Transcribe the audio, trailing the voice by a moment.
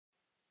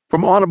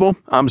From Audible,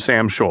 I'm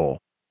Sam Scholl.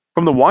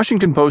 From the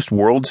Washington Post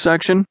World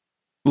section,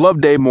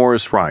 Loveday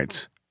Morris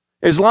writes,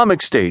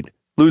 Islamic State,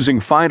 losing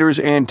fighters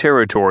and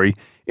territory,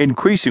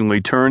 increasingly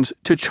turns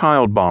to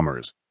child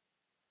bombers.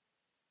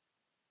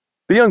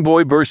 The young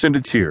boy burst into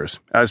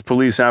tears as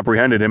police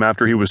apprehended him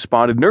after he was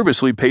spotted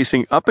nervously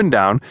pacing up and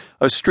down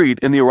a street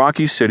in the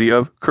Iraqi city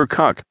of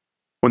Kirkuk.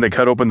 When they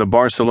cut open the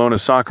Barcelona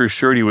soccer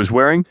shirt he was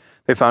wearing,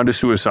 they found a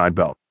suicide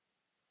belt.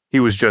 He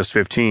was just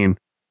 15.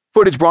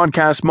 Footage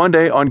broadcast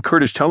Monday on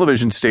Kurdish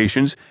television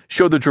stations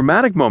showed the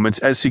dramatic moments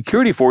as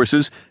security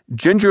forces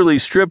gingerly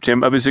stripped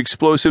him of his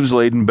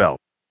explosives-laden belt.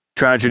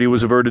 Tragedy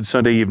was averted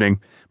Sunday evening,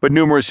 but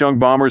numerous young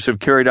bombers have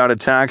carried out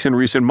attacks in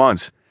recent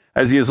months,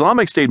 as the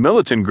Islamic State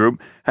militant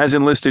group has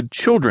enlisted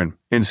children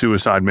in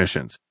suicide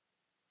missions.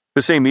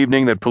 The same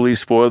evening that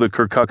police foiled the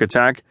Kirkuk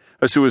attack,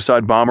 a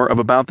suicide bomber of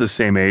about the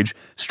same age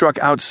struck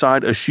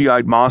outside a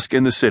Shiite mosque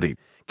in the city,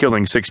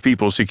 killing 6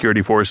 people,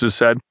 security forces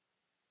said.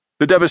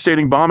 The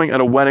devastating bombing at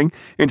a wedding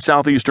in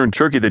southeastern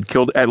Turkey that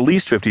killed at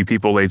least 50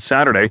 people late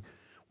Saturday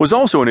was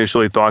also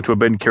initially thought to have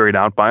been carried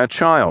out by a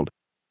child.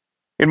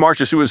 In March,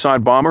 a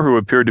suicide bomber who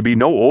appeared to be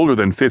no older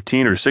than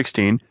 15 or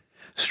 16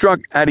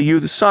 struck at a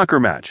youth soccer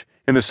match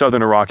in the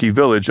southern Iraqi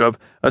village of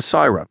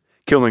Asira,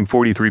 killing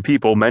 43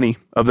 people, many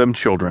of them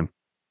children.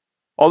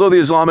 Although the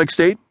Islamic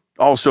State,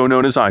 also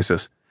known as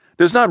ISIS,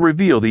 does not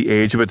reveal the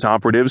age of its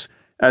operatives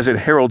as it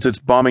heralds its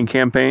bombing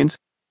campaigns,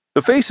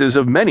 the faces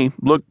of many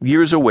look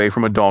years away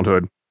from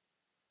adulthood.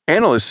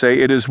 Analysts say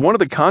it is one of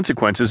the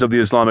consequences of the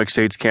Islamic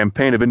State's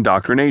campaign of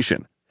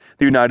indoctrination.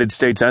 The United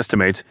States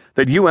estimates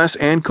that U.S.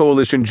 and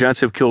coalition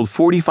jets have killed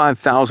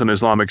 45,000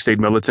 Islamic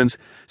State militants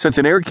since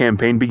an air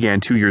campaign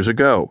began 2 years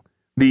ago.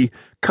 The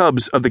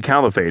cubs of the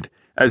caliphate,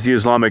 as the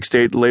Islamic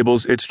State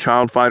labels its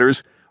child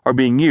fighters, are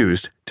being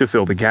used to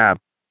fill the gap.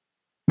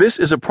 This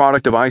is a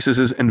product of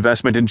ISIS's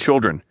investment in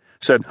children,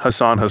 said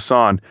Hassan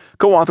Hassan,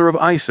 co-author of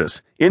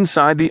ISIS,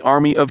 Inside the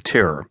Army of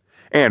Terror,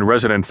 and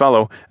resident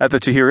fellow at the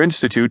Tahrir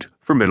Institute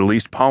for Middle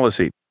East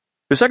Policy.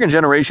 The second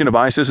generation of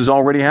ISIS is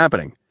already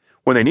happening.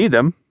 When they need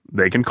them,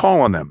 they can call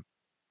on them.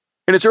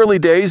 In its early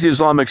days, the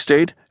Islamic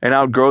State, an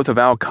outgrowth of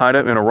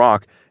al-Qaeda in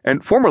Iraq,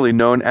 and formerly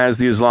known as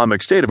the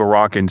Islamic State of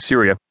Iraq in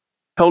Syria,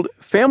 held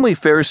family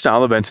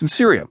fair-style events in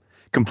Syria,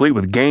 complete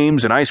with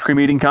games and ice cream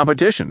eating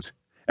competitions.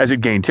 As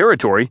it gained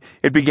territory,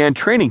 it began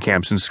training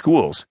camps in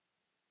schools.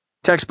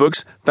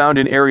 Textbooks found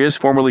in areas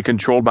formerly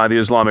controlled by the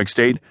Islamic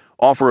State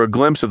offer a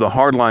glimpse of the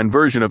hardline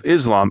version of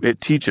Islam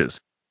it teaches.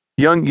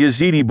 Young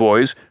Yazidi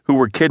boys who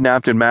were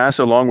kidnapped en masse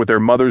along with their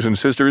mothers and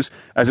sisters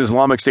as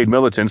Islamic State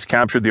militants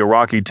captured the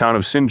Iraqi town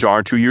of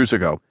Sinjar 2 years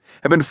ago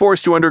have been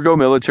forced to undergo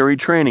military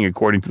training,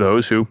 according to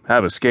those who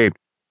have escaped.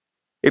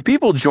 If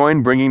people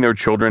join bringing their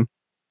children,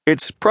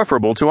 it's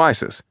preferable to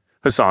ISIS,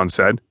 Hassan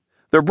said.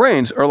 Their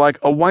brains are like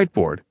a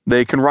whiteboard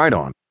they can write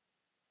on.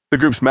 The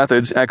group's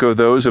methods echo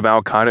those of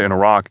al-Qaeda in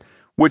Iraq,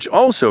 which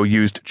also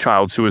used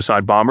child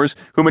suicide bombers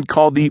whom it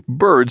called the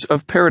Birds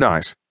of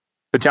Paradise.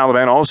 The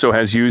Taliban also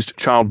has used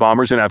child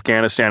bombers in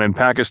Afghanistan and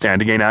Pakistan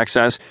to gain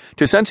access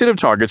to sensitive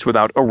targets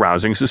without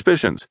arousing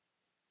suspicions.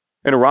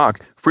 In Iraq,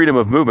 freedom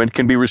of movement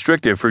can be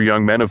restrictive for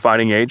young men of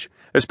fighting age,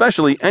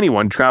 especially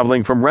anyone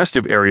traveling from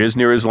restive areas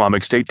near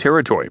Islamic State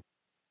territory.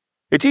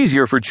 It's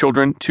easier for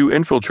children to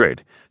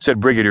infiltrate, said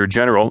Brigadier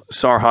General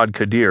Sarhad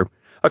Qadir,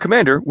 a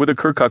commander with the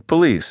Kirkuk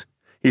police.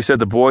 He said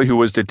the boy who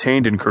was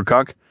detained in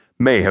Kirkuk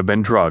may have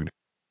been drugged.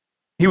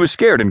 He was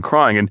scared and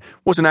crying and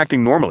wasn't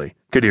acting normally,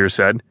 Qadir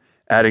said,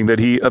 adding that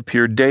he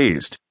appeared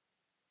dazed.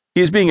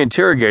 He is being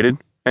interrogated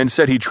and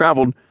said he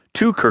traveled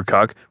to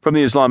Kirkuk from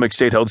the Islamic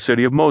State-held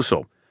city of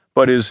Mosul,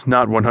 but is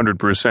not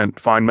 100%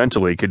 fine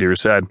mentally, Qadir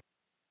said.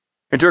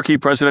 In Turkey,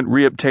 President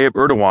Recep Tayyip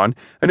Erdogan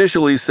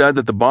initially said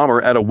that the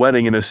bomber at a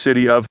wedding in the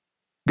city of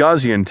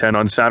Gaziantep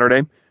on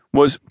Saturday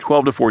was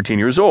 12 to 14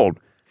 years old.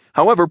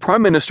 However,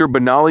 Prime Minister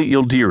Binali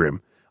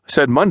Yildirim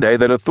said Monday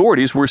that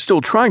authorities were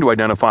still trying to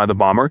identify the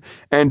bomber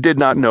and did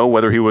not know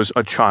whether he was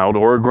a child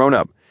or a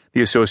grown-up,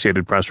 the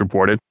Associated Press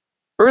reported.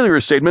 Earlier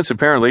statements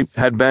apparently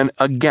had been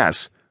a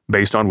guess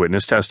based on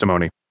witness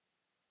testimony.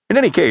 In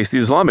any case, the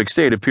Islamic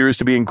State appears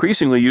to be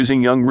increasingly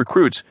using young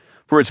recruits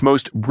for its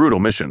most brutal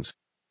missions.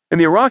 In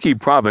the Iraqi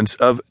province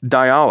of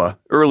Diyala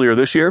earlier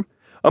this year,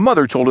 a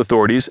mother told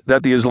authorities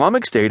that the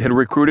Islamic State had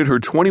recruited her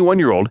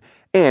 21-year-old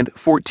and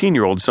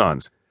 14-year-old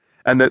sons,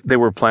 and that they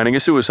were planning a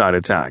suicide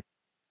attack.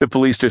 The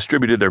police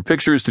distributed their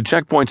pictures to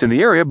checkpoints in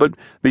the area, but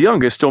the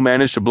youngest still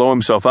managed to blow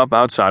himself up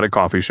outside a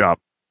coffee shop.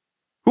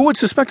 Who would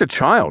suspect a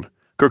child?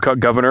 Kirkuk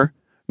Governor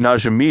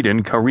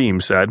Najimuddin Karim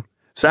said.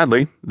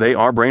 Sadly, they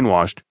are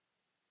brainwashed.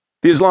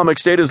 The Islamic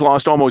State has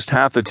lost almost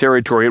half the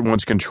territory it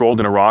once controlled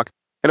in Iraq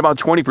and about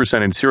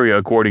 20% in Syria,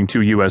 according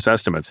to U.S.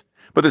 estimates.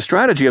 But the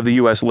strategy of the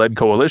U.S.-led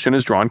coalition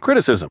has drawn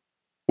criticism,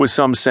 with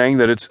some saying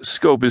that its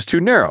scope is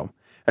too narrow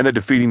and that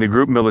defeating the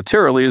group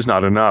militarily is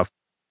not enough.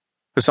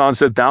 Hassan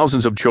said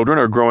thousands of children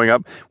are growing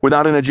up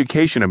without an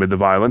education amid the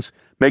violence,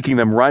 making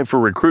them ripe for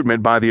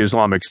recruitment by the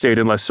Islamic State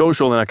unless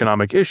social and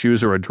economic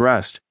issues are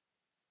addressed.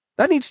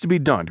 That needs to be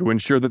done to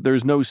ensure that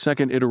there's no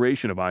second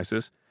iteration of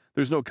ISIS.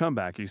 There's no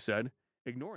comeback, he said, ignoring